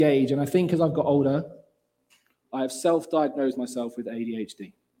age, and I think as I've got older, I have self-diagnosed myself with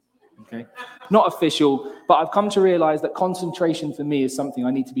ADHD. Okay? Not official, but I've come to realize that concentration for me is something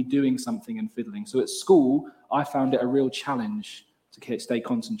I need to be doing something and fiddling. So at school, I found it a real challenge to stay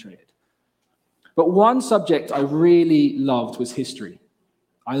concentrated. But one subject I really loved was history.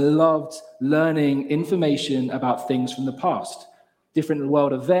 I loved learning information about things from the past, different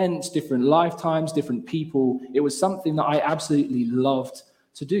world events, different lifetimes, different people. It was something that I absolutely loved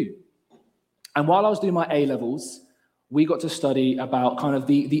to do. And while I was doing my A-levels, we got to study about kind of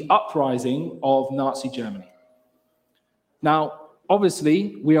the uprising of Nazi Germany. Now,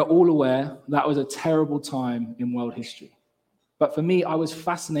 obviously, we are all aware that was a terrible time in world history. But for me, I was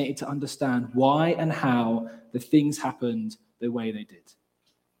fascinated to understand why and how the things happened the way they did.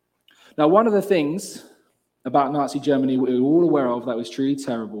 Now, one of the things about Nazi Germany we were all aware of that was truly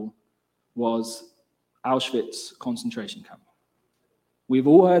terrible was Auschwitz concentration camp. We've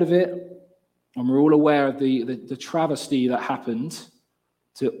all heard of it, and we're all aware of the travesty that happened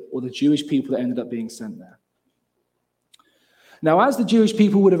to all the Jewish people that ended up being sent there. Now, as the Jewish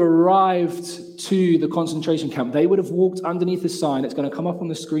people would have arrived to the concentration camp, they would have walked underneath a sign. It's going to come up on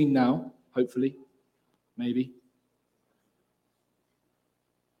the screen now, hopefully, maybe.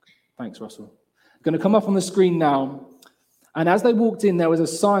 Thanks, Russell. It's going to come up on the screen now. And as they walked in, there was a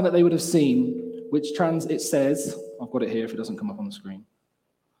sign that they would have seen, which it says, I've got it here if it doesn't come up on the screen,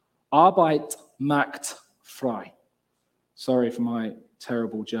 Arbeit macht frei. Sorry for my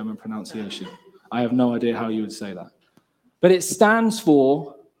terrible German pronunciation. I have no idea how you would say that. But it stands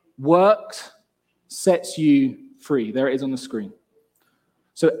for work sets you free. There it is on the screen.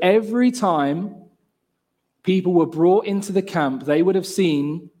 So every time people were brought into the camp, they would have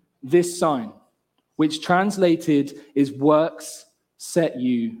seen this sign, which translated is works set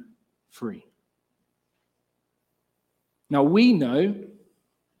you free. Now we know,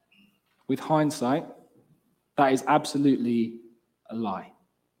 with hindsight, that is absolutely a lie.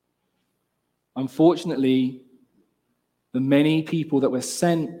 Unfortunately, the many people that were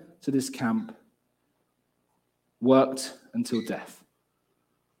sent to this camp worked until death.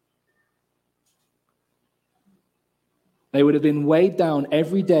 They would have been weighed down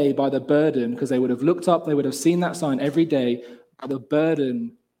every day by the burden, because they would have looked up, they would have seen that sign every day, by the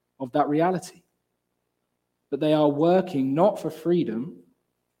burden of that reality. That they are working not for freedom,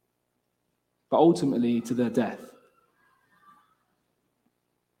 but ultimately to their death.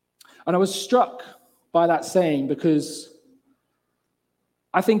 And I was struck by that saying because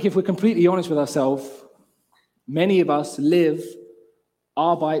I think if we're completely honest with ourselves, many of us live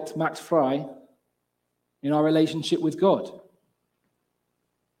Arbeit macht frei in our relationship with God.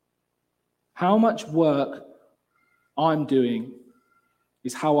 How much work I'm doing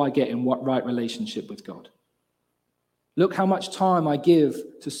is how I get in what right relationship with God. Look how much time I give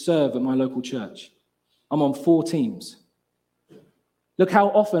to serve at my local church. I'm on 4 teams. Look how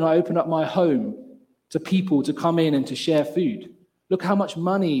often I open up my home to people to come in and to share food. Look how much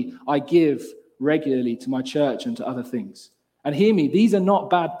money I give regularly to my church and to other things. And hear me, these are not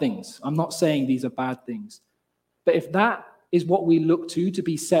bad things. I'm not saying these are bad things. But if that is what we look to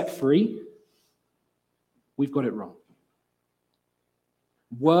be set free, we've got it wrong.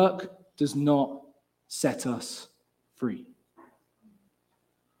 Work does not set us free.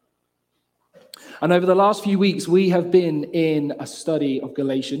 And over the last few weeks, we have been in a study of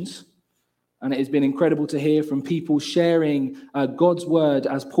Galatians. And it has been incredible to hear from people sharing God's word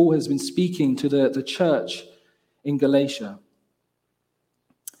as Paul has been speaking to the church in Galatia.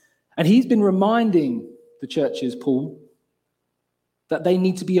 And he's been reminding the churches, Paul, that they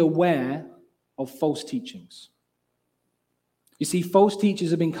need to be aware of false teachings. You see, false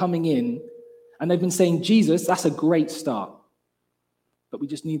teachers have been coming in and they've been saying, Jesus, that's a great start. But we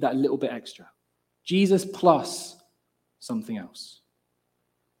just need that little bit extra. Jesus plus something else.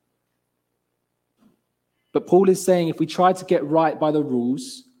 But Paul is saying if we try to get right by the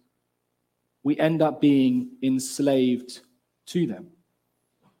rules, we end up being enslaved to them.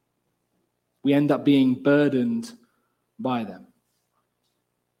 We end up being burdened by them.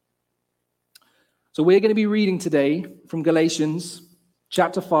 So we're going to be reading today from Galatians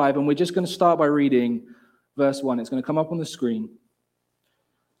chapter 5, and we're just going to start by reading verse 1. It's going to come up on the screen.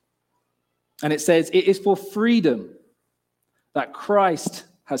 And it says, "It is for freedom that Christ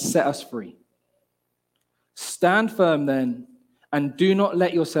has set us free. Stand firm then, and do not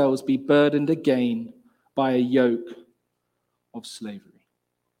let yourselves be burdened again by a yoke of slavery.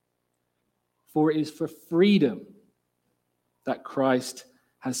 For it is for freedom that Christ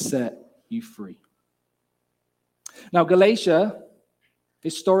has set you free." Now, Galatia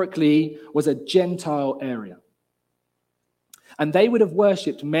historically was a Gentile area. And they would have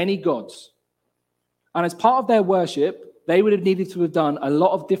worshipped many gods. And as part of their worship, they would have needed to have done a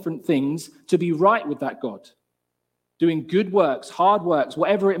lot of different things to be right with that God. Doing good works, hard works,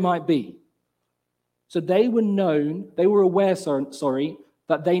 whatever it might be. So they were aware,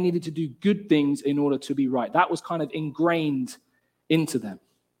 that they needed to do good things in order to be right. That was kind of ingrained into them.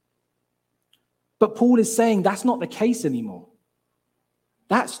 But Paul is saying that's not the case anymore.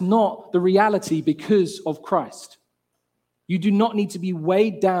 That's not the reality because of Christ. You do not need to be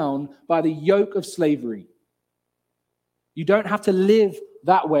weighed down by the yoke of slavery. You don't have to live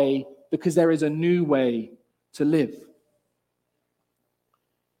that way because there is a new way to live.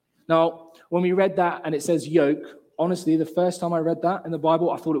 Now, when we read that and it says yoke, honestly, the first time I read that in the Bible,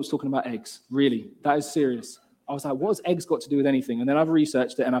 I thought it was talking about eggs. Really, that is serious. I was like, what has eggs got to do with anything? And then I've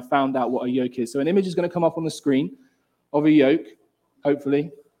researched it and I found out what a yoke is. So an image is going to come up on the screen of a yoke,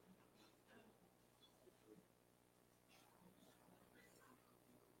 hopefully.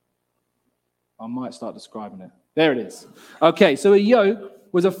 I might start describing it. There it is. Okay, so a yoke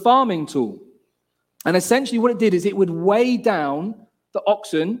was a farming tool. And essentially what it did is it would weigh down the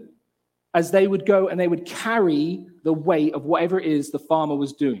oxen as they would go and they would carry the weight of whatever it is the farmer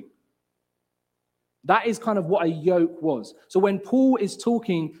was doing. That is kind of what a yoke was. So when Paul is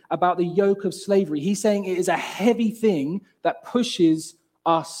talking about the yoke of slavery, he's saying it is a heavy thing that pushes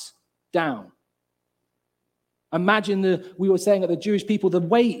us down. Imagine we were saying that the Jewish people, the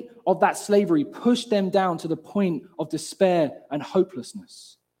weight of that slavery pushed them down to the point of despair and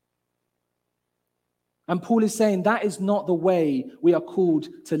hopelessness. And Paul is saying that is not the way we are called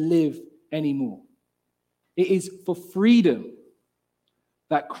to live anymore. It is for freedom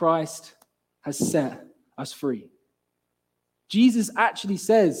that Christ has set us free. Jesus actually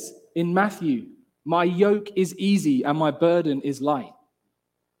says in Matthew, "My yoke is easy and my burden is light."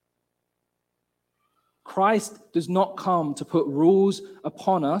 Christ does not come to put rules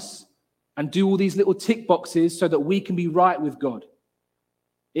upon us and do all these little tick boxes so that we can be right with God.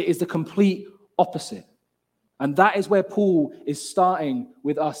 It is the complete opposite. And that is where Paul is starting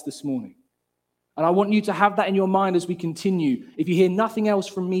with us this morning. And I want you to have that in your mind as we continue. If you hear nothing else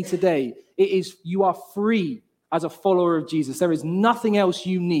from me today, it is you are free as a follower of Jesus. There is nothing else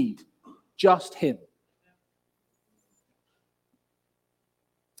you need, just him.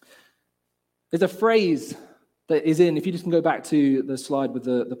 There's a phrase that is if you just can go back to the slide with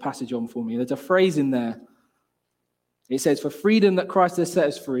the passage on for me. There's a phrase in there. It says, "For freedom that Christ has set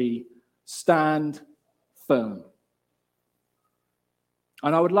us free, stand firm."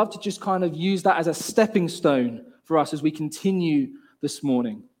 And I would love to just kind of use that as a stepping stone for us as we continue this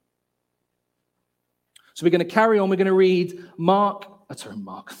morning. So we're going to carry on. We're going to read Mark.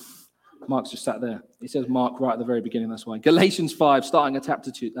 Mark's just sat there. It says Mark right at the very beginning. That's why. Galatians 5, starting at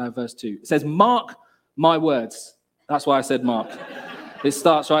chapter 2, verse 2. It says, "Mark my words." That's why I said Mark. It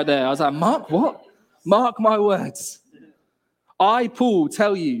starts right there. I was like, Mark what? "Mark my words. I, Paul,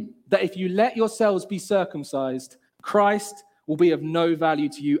 tell you that if you let yourselves be circumcised, Christ will be of no value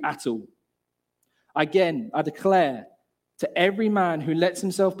to you at all. Again, I declare to every man who lets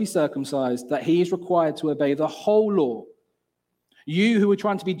himself be circumcised that he is required to obey the whole law. You who are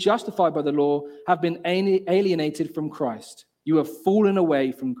trying to be justified by the law have been alienated from Christ. You have fallen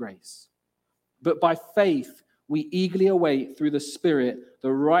away from grace. But by faith, we eagerly await through the Spirit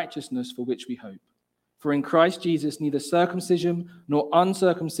the righteousness for which we hope. For in Christ Jesus, neither circumcision nor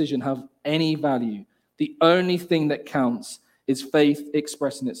uncircumcision have any value. The only thing that counts is faith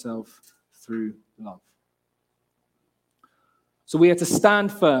expressing itself through love." So we are to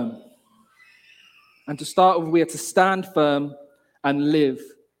stand firm. And to start with, we are to stand firm and live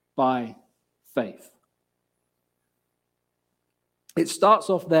by faith. It starts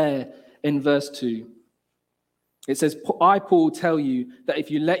off there in verse 2. It says, "I, Paul, tell you that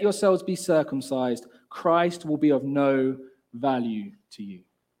if you let yourselves be circumcised, Christ will be of no value to you."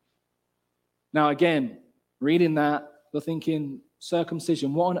 Now again, reading that, you're thinking,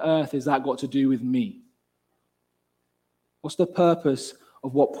 circumcision, what on earth has that got to do with me? What's the purpose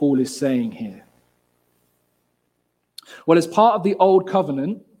of what Paul is saying here? Well, as part of the old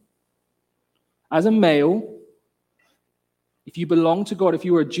covenant, as a male, if you belong to God, if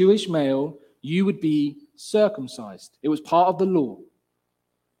you were a Jewish male, you would be circumcised. It was part of the law.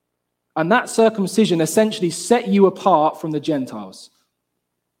 And that circumcision essentially set you apart from the Gentiles.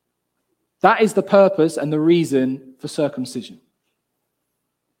 That is the purpose and the reason for circumcision.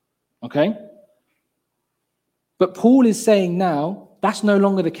 Okay? But Paul is saying now, that's no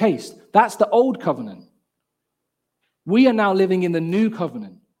longer the case. That's the old covenant. We are now living in the new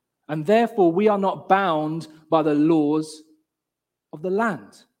covenant, and therefore we are not bound by the laws of the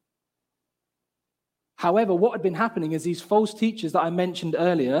land. However, what had been happening is these false teachers that I mentioned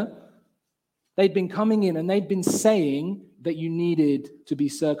earlier, they'd been coming in and they'd been saying that you needed to be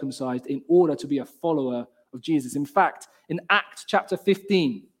circumcised in order to be a follower of Jesus. In fact, in Acts chapter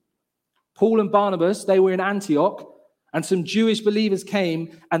 15, Paul and Barnabas, they were in Antioch, and some Jewish believers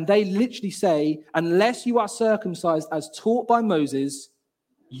came, and they literally say, unless you are circumcised as taught by Moses,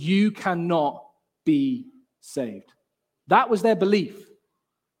 you cannot be saved. That was their belief.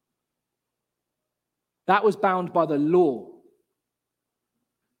 That was bound by the law.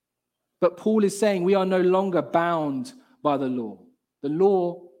 But Paul is saying we are no longer bound by the law. The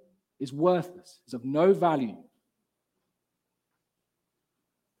law is worthless, it's of no value.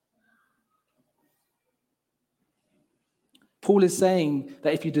 Paul is saying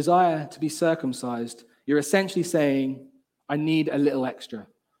that if you desire to be circumcised, you're essentially saying, I need a little extra.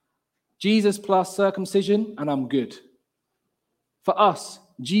 Jesus plus circumcision, and I'm good. For us,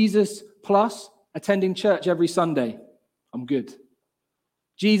 Jesus plus attending church every Sunday, I'm good.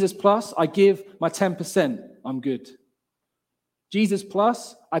 Jesus plus, I give my 10%, I'm good. Jesus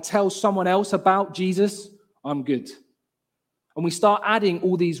plus, I tell someone else about Jesus, I'm good. And we start adding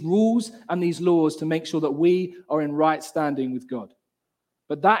all these rules and these laws to make sure that we are in right standing with God.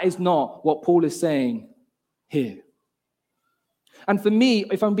 But that is not what Paul is saying here. And for me,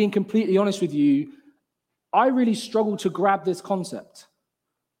 if I'm being completely honest with you, I really struggle to grab this concept.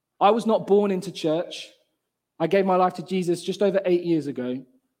 I was not born into church. I gave my life to Jesus just over 8 years ago.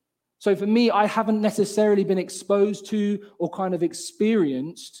 So for me, I haven't necessarily been exposed to or kind of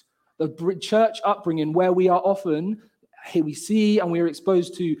experienced the church upbringing where we are often, here we see and we are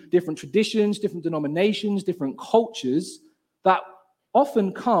exposed to different traditions, different denominations, different cultures that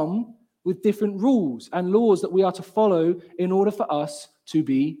often come with different rules and laws that we are to follow in order for us to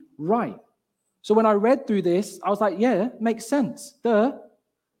be right. So when I read through this, I was like, yeah, makes sense, duh.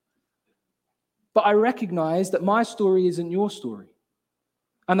 But I recognize that my story isn't your story.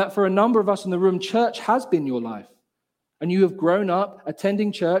 And that for a number of us in the room, church has been your life. And you have grown up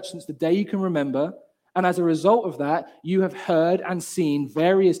attending church since the day you can remember. And as a result of that, you have heard and seen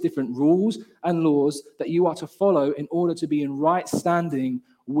various different rules and laws that you are to follow in order to be in right standing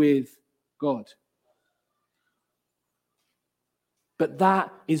with God. But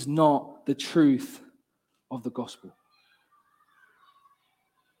that is not the truth of the gospel.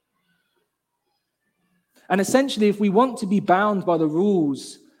 And essentially, if we want to be bound by the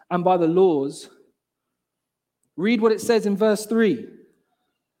rules and by the laws, read what it says in verse 3.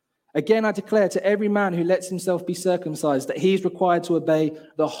 Again, I declare to every man who lets himself be circumcised that he is required to obey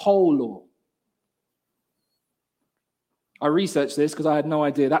the whole law. I researched this because I had no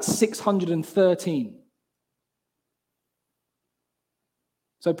idea. That's 613.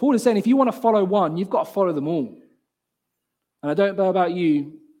 So Paul is saying if you want to follow one, you've got to follow them all. And I don't know about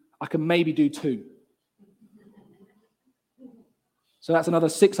you, I can maybe do 2. So that's another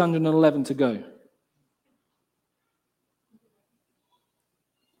 611 to go.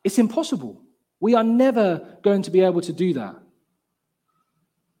 It's impossible. We are never going to be able to do that.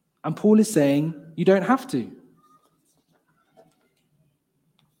 And Paul is saying you don't have to.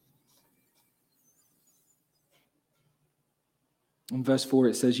 In verse 4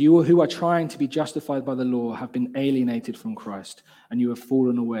 it says, you who are trying to be justified by the law have been alienated from Christ, and you have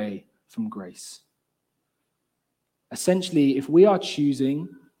fallen away from grace. Essentially, if we are choosing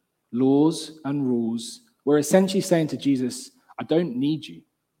laws and rules, we're essentially saying to Jesus, I don't need you.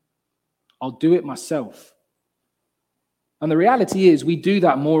 I'll do it myself. And the reality is we do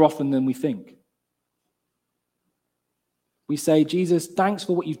that more often than we think. We say, Jesus, thanks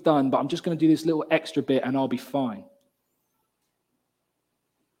for what you've done, but I'm just going to do this little extra bit and I'll be fine.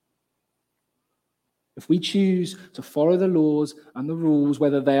 If we choose to follow the laws and the rules,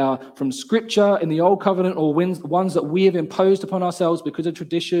 whether they are from Scripture in the Old Covenant or ones that we have imposed upon ourselves because of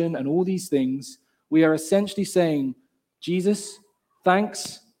tradition and all these things, we are essentially saying, Jesus,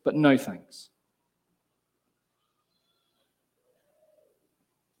 thanks, but no thanks.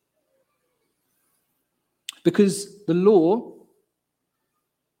 Because the law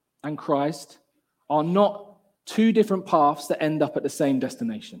and Christ are not two different paths that end up at the same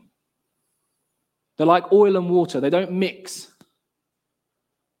destination. They're like oil and water. They don't mix.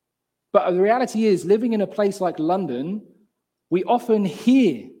 But the reality is, living in a place like London, we often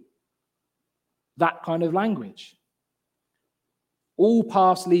hear that kind of language. All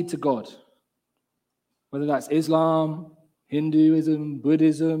paths lead to God. Whether that's Islam, Hinduism,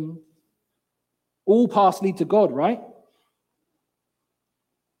 Buddhism, all paths lead to God, right?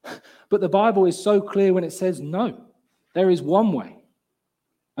 But the Bible is so clear when it says no. There is one way.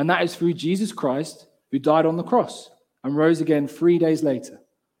 And that is through Jesus Christ, who died on the cross and rose again 3 days later.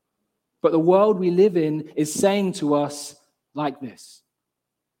 But the world we live in is saying to us like this.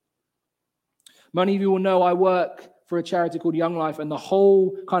 Many of you will know I work for a charity called Young Life, and the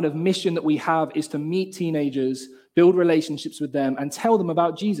whole kind of mission that we have is to meet teenagers, build relationships with them, and tell them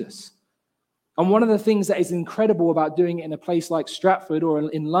about Jesus. And one of the things that is incredible about doing it in a place like Stratford or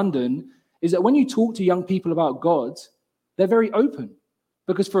in London is that when you talk to young people about God, they're very open.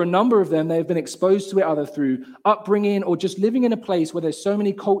 Because for a number of them, they've been exposed to it either through upbringing or just living in a place where there's so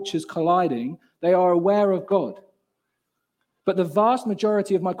many cultures colliding, they are aware of God. But the vast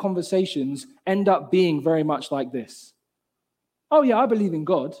majority of my conversations end up being very much like this. Oh yeah, I believe in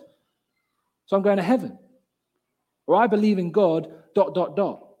God, so I'm going to heaven. Or I believe in God, ...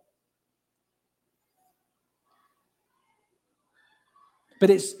 But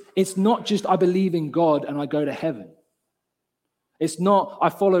it's not just I believe in God and I go to heaven. It's not I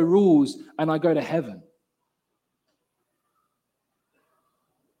follow rules and I go to heaven.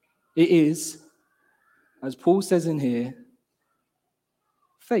 It is, as Paul says in here,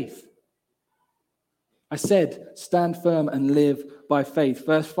 faith. I said, stand firm and live by faith.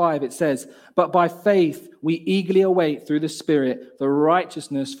 Verse 5, it says, but by faith we eagerly await through the Spirit the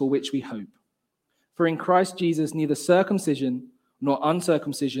righteousness for which we hope. For in Christ Jesus neither circumcision nor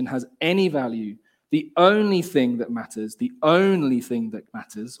uncircumcision has any value. The only thing that matters,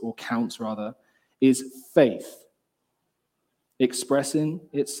 or counts rather, is faith, expressing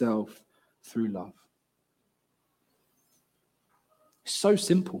itself through love. It's so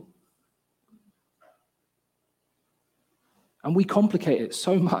simple. And we complicate it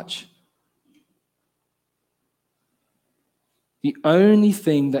so much. The only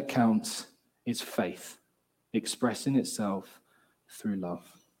thing that counts is faith, expressing itself through love.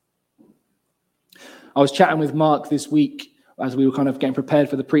 I was chatting with Mark this week as we were kind of getting prepared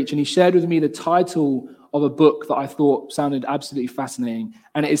for the preach, and he shared with me the title of a book that I thought sounded absolutely fascinating,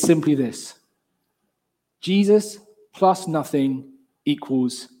 and it is simply this: Jesus plus nothing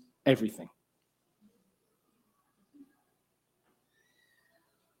equals everything.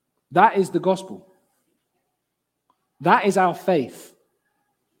 That is the gospel. That is our faith.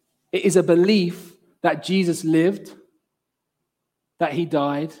 It is a belief that Jesus lived, that he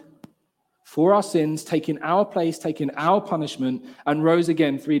died for our sins, taking our place, taking our punishment, and rose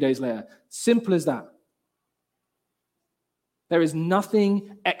again 3 days later. Simple as that. There is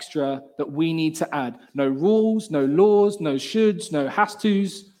nothing extra that we need to add. No rules, no laws, no shoulds, no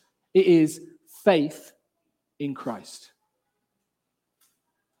has-tos. It is faith in Christ.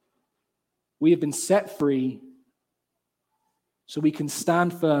 We have been set free so we can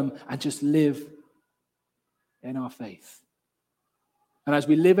stand firm and just live in our faith. And as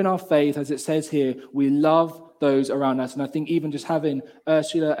we live in our faith, as it says here, we love those around us. And I think even just having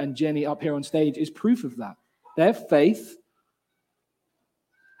Ursula and Jenny up here on stage is proof of that. Their faith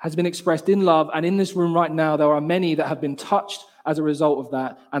has been expressed in love. And in this room right now, there are many that have been touched as a result of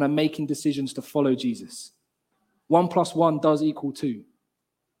that and are making decisions to follow Jesus. 1 + 1 does equal 2.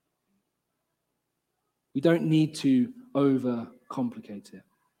 We don't need to overcomplicate it.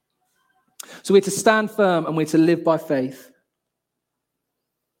 So we're to stand firm and we're to live by faith.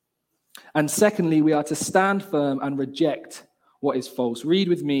 And secondly, we are to stand firm and reject what is false. Read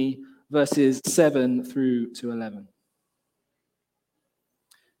with me verses 7 through to 11.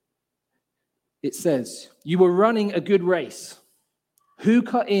 It says, "You were running a good race. Who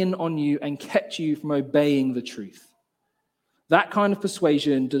cut in on you and kept you from obeying the truth? That kind of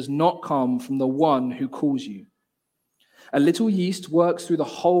persuasion does not come from the one who calls you. A little yeast works through the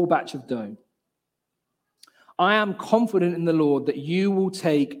whole batch of dough. I am confident in the Lord that you will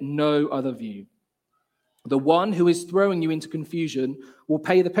take no other view. The one who is throwing you into confusion will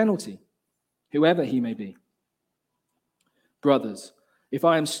pay the penalty, whoever he may be. Brothers, if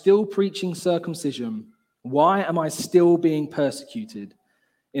I am still preaching circumcision, why am I still being persecuted?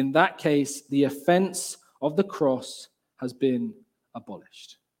 In that case, the offense of the cross has been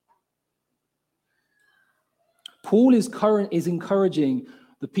abolished." Paul is encouraging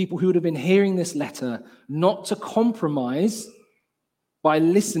the people who would have been hearing this letter not to compromise by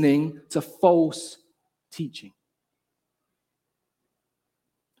listening to false teaching.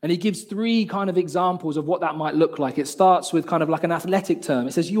 And he gives 3 kind of examples of what that might look like. It starts with kind of like an athletic term.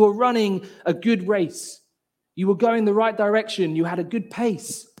 It says, you were running a good race. You were going the right direction. You had a good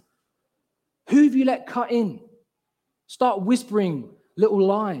pace. Who have you let cut in? Start whispering little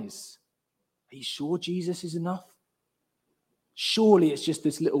lies. Are you sure Jesus is enough? Surely it's just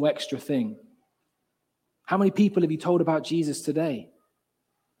this little extra thing. How many people have you told about Jesus today?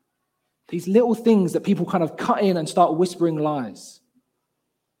 These little things that people kind of cut in and start whispering lies.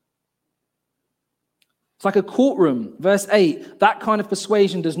 It's like a courtroom. Verse 8, that kind of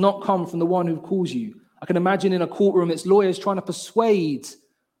persuasion does not come from the one who calls you. I can imagine in a courtroom, it's lawyers trying to persuade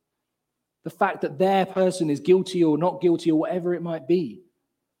the fact that their person is guilty or not guilty or whatever it might be.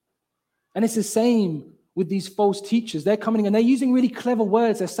 And it's the same with these false teachers. They're coming in and they're using really clever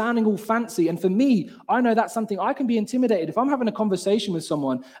words. They're sounding all fancy. And for me, I know that's something I can be intimidated. If I'm having a conversation with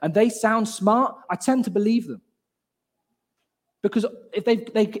someone and they sound smart, I tend to believe them. Because if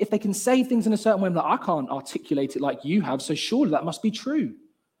they can say things in a certain way, I'm like, I can't articulate it like you have, so surely that must be true.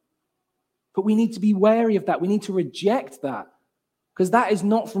 But we need to be wary of that. We need to reject that. Because that is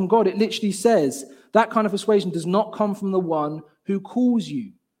not from God. It literally says that kind of persuasion does not come from the one who calls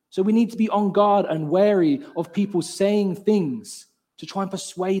you. So we need to be on guard and wary of people saying things to try and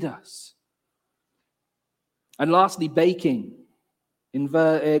persuade us. And lastly, baking. In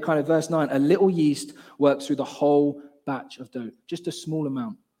verse 9, a little yeast works through the whole batch of dough, just a small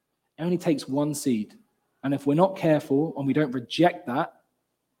amount. It only takes one seed. And if we're not careful and we don't reject that,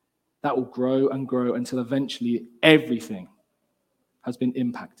 that will grow and grow until eventually everything has been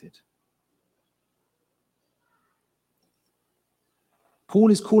impacted.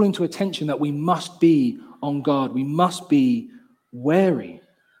 Paul is calling to attention that we must be on guard. We must be wary.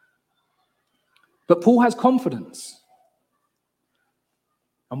 But Paul has confidence.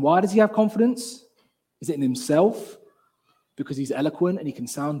 And why does he have confidence? Is it in himself? Because he's eloquent and he can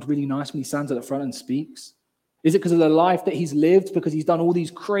sound really nice when he stands at the front and speaks? Is it because of the life that he's lived? Because he's done all these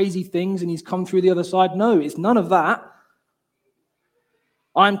crazy things and he's come through the other side? No, it's none of that.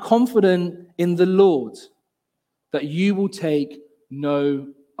 I'm confident in the Lord that you will take no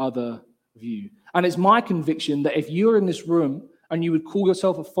other view. And it's my conviction that if you're in this room and you would call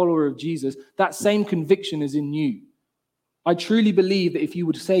yourself a follower of Jesus, that same conviction is in you. I truly believe that if you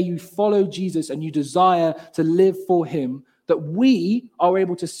would say you follow Jesus and you desire to live for him, that we are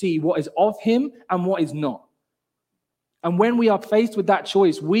able to see what is of him and what is not. And when we are faced with that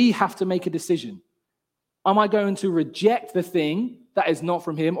choice, we have to make a decision. Am I going to reject the thing that is not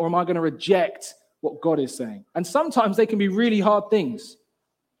from him, or am I going to reject what God is saying? And sometimes they can be really hard things.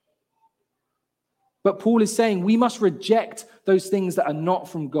 But Paul is saying we must reject those things that are not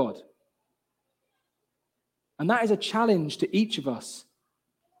from God. And that is a challenge to each of us.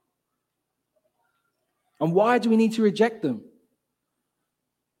 And why do we need to reject them?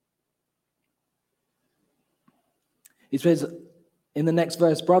 It says in the next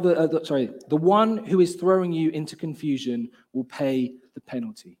verse, the one who is throwing you into confusion will pay the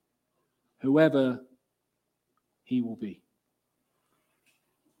penalty, whoever he will be.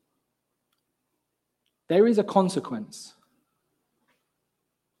 There is a consequence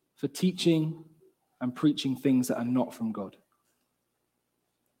for teaching and preaching things that are not from God.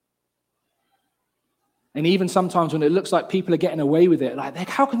 And even sometimes when it looks like people are getting away with it, like,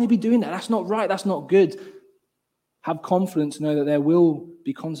 how can they be doing that? That's not right. That's not good. Have confidence, know that there will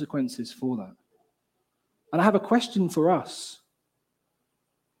be consequences for that. And I have a question for us.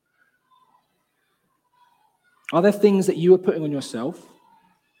 Are there things that you are putting on yourself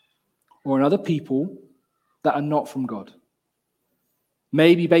or on other people that are not from God?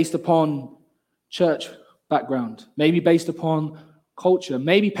 Maybe based upon church background, maybe based upon culture,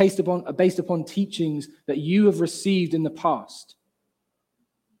 maybe based upon teachings that you have received in the past.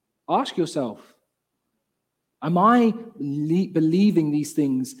 Ask yourself, am I believing these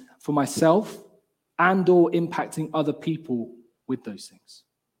things for myself and or impacting other people with those things?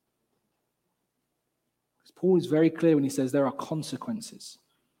 Because Paul is very clear when he says there are consequences.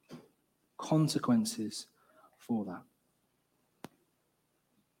 Consequences for that.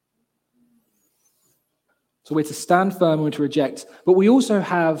 So we're to stand firm and we're to reject, but we also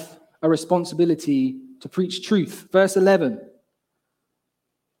have a responsibility to preach truth. Verse 11.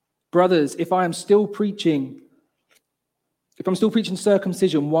 Brothers, if I'm still preaching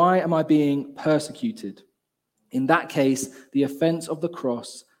circumcision, why am I being persecuted? In that case, the offense of the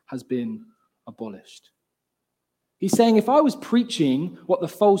cross has been abolished. He's saying, if I was preaching what the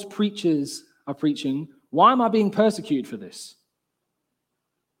false preachers are preaching, why am I being persecuted for this?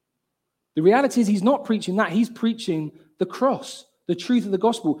 The reality is he's not preaching that. He's preaching the cross, the truth of the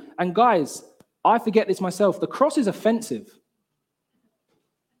gospel. And guys, I forget this myself. The cross is offensive.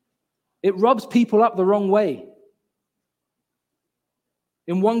 It rubs people up the wrong way.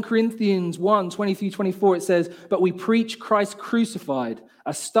 In 1 Corinthians 1, 23-24, it says, but we preach Christ crucified,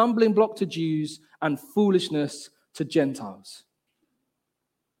 a stumbling block to Jews and foolishness to Gentiles.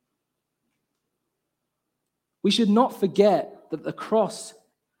 We should not forget that the cross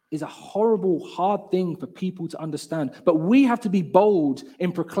is a horrible, hard thing for people to understand. But we have to be bold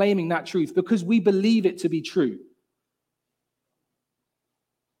in proclaiming that truth because we believe it to be true.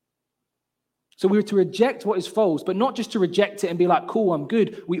 So we're to reject what is false, but not just to reject it and be like, cool, I'm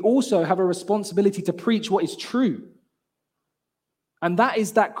good. We also have a responsibility to preach what is true. And that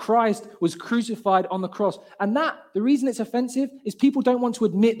is that Christ was crucified on the cross. And the reason it's offensive is people don't want to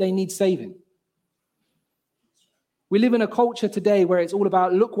admit they need saving. We live in a culture today where it's all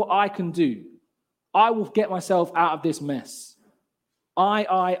about, look what I can do. I will get myself out of this mess.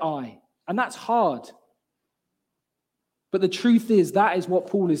 I. And that's hard. But the truth is, that is what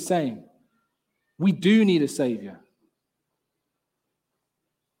Paul is saying. We do need a savior.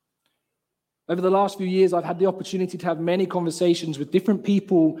 Over the last few years, I've had the opportunity to have many conversations with different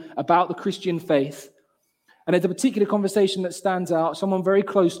people about the Christian faith. And there's a particular conversation that stands out, someone very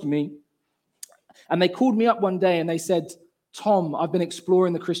close to me. And they called me up one day and they said, Tom, I've been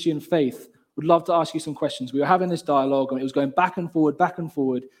exploring the Christian faith. Would love to ask you some questions. We were having this dialogue and it was going back and forward, back and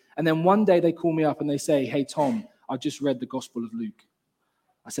forward. And then one day they call me up and they say, hey, Tom, I just read the Gospel of Luke.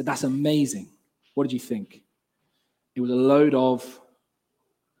 I said, that's amazing. What did you think? It was a load of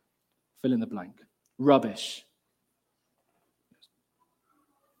fill in the blank. Rubbish.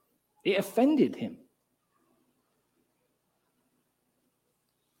 It offended him.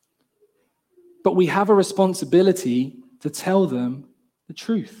 But we have a responsibility to tell them the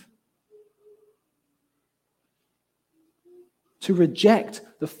truth. To reject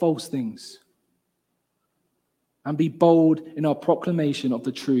the false things. And be bold in our proclamation of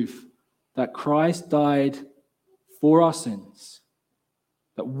the truth that Christ died for our sins.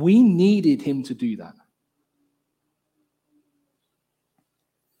 That we needed him to do that.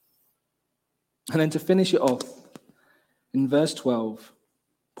 And then to finish it off, in verse 12,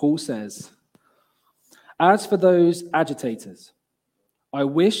 Paul says, as for those agitators, I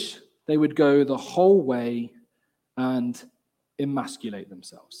wish they would go the whole way and emasculate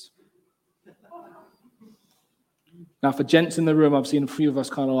themselves. Now, for gents in the room, I've seen a few of us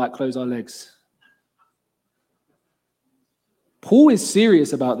kind of like close our legs. Paul is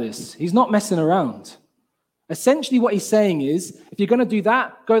serious about this. He's not messing around. Essentially, what he's saying is, if you're going to do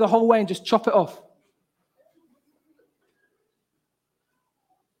that, go the whole way and just chop it off.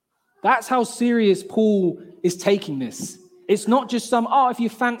 That's how serious Paul is taking this. It's not just if you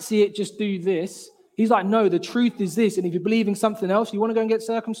fancy it, just do this. He's like, no, the truth is this. And if you're believing something else, you want to go and get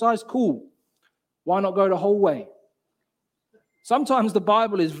circumcised? Cool. Why not go the whole way? Sometimes the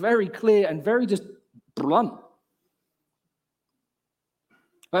Bible is very clear and very just blunt.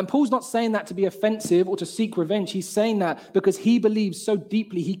 And Paul's not saying that to be offensive or to seek revenge. He's saying that because he believes so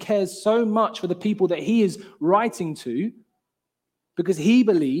deeply, he cares so much for the people that he is writing to, because he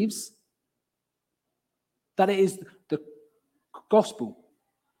believes that it is the gospel,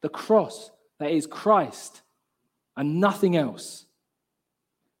 the cross, that is Christ and nothing else.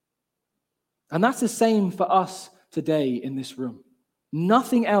 And that's the same for us today in this room.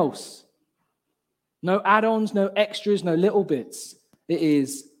 Nothing else. No add-ons, no extras, no little bits. It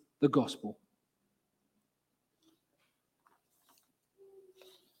is the gospel.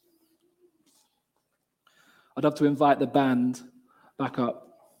 I'd love to invite the band back up.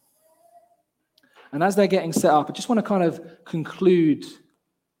 And as they're getting set up, I just want to kind of conclude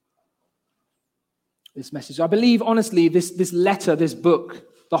this message. I believe, honestly, this letter, this book,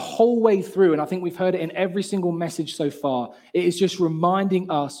 the whole way through, and I think we've heard it in every single message so far, it is just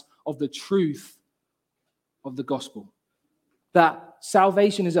reminding us of the truth of the gospel. That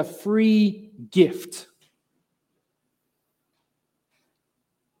salvation is a free gift.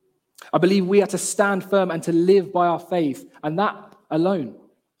 I believe we are to stand firm and to live by our faith, and that alone.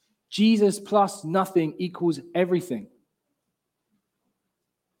 Jesus plus nothing equals everything.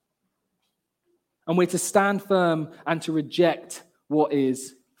 And we're to stand firm and to reject what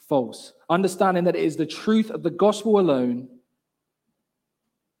is false, understanding that it is the truth of the gospel alone.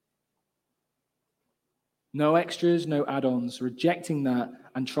 No extras, no add-ons, rejecting that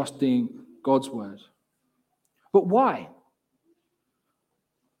and trusting God's word. But why?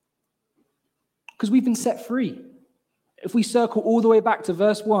 Because we've been set free. If we circle all the way back to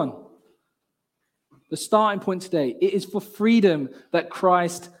verse 1, the starting point today, it is for freedom that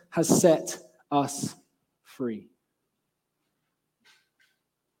Christ has set us free.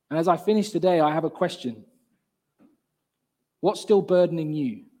 And as I finish today, I have a question. What's still burdening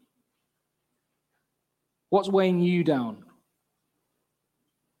you? What's weighing you down?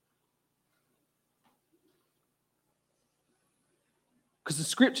 Because the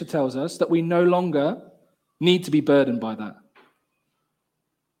scripture tells us that we no longer need to be burdened by that.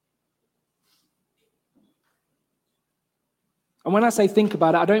 And when I say think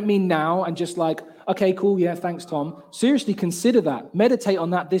about it, I don't mean now and just like, okay, cool, yeah, thanks, Tom. Seriously, consider that. Meditate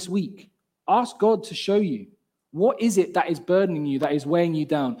on that this week. Ask God to show you. What is it that is burdening you, that is weighing you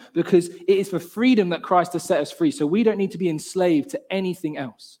down? Because it is for freedom that Christ has set us free. So we don't need to be enslaved to anything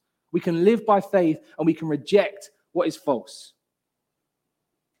else. We can live by faith and we can reject what is false.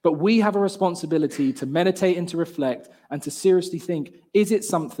 But we have a responsibility to meditate and to reflect and to seriously think, is it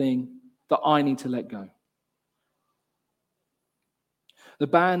something that I need to let go? The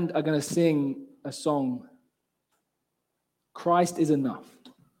band are going to sing a song, Christ is Enough.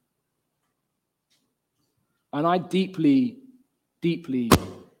 And I deeply, deeply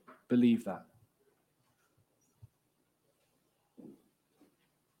believe that.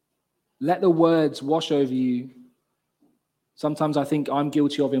 Let the words wash over you. Sometimes I think I'm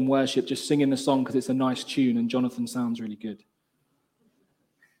guilty of in worship, just singing the song because it's a nice tune and Jonathan sounds really good.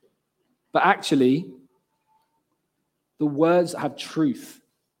 But actually, the words have truth.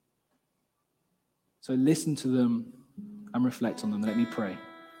 So listen to them and reflect on them. Let me pray.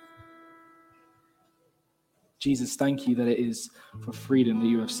 Jesus, thank you that it is for freedom that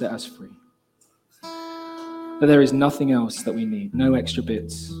you have set us free. That there is nothing else that we need, no extra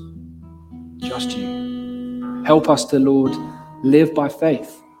bits, just you. Help us to, Lord, live by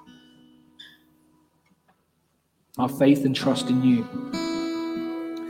faith. Our faith and trust in you.